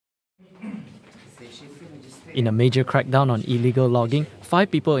In a major crackdown on illegal logging,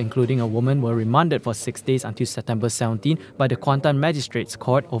 5 people, including a woman, were remanded for 6 days until September 17 by the Kuantan Magistrates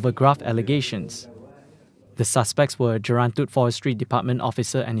Court over graft allegations. The suspects were a Jerantut Forestry Department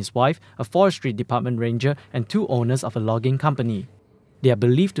officer and his wife, a Forestry Department ranger, and 2 owners of a logging company. They are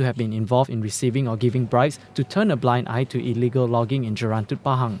believed to have been involved in receiving or giving bribes to turn a blind eye to illegal logging in Jerantut,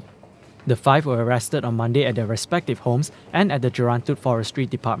 Pahang. The 5 were arrested on Monday at their respective homes and at the Jerantut Forestry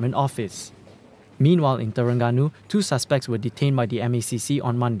Department office. Meanwhile, in Terengganu, 2 suspects were detained by the MACC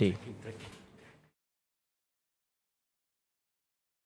on Monday.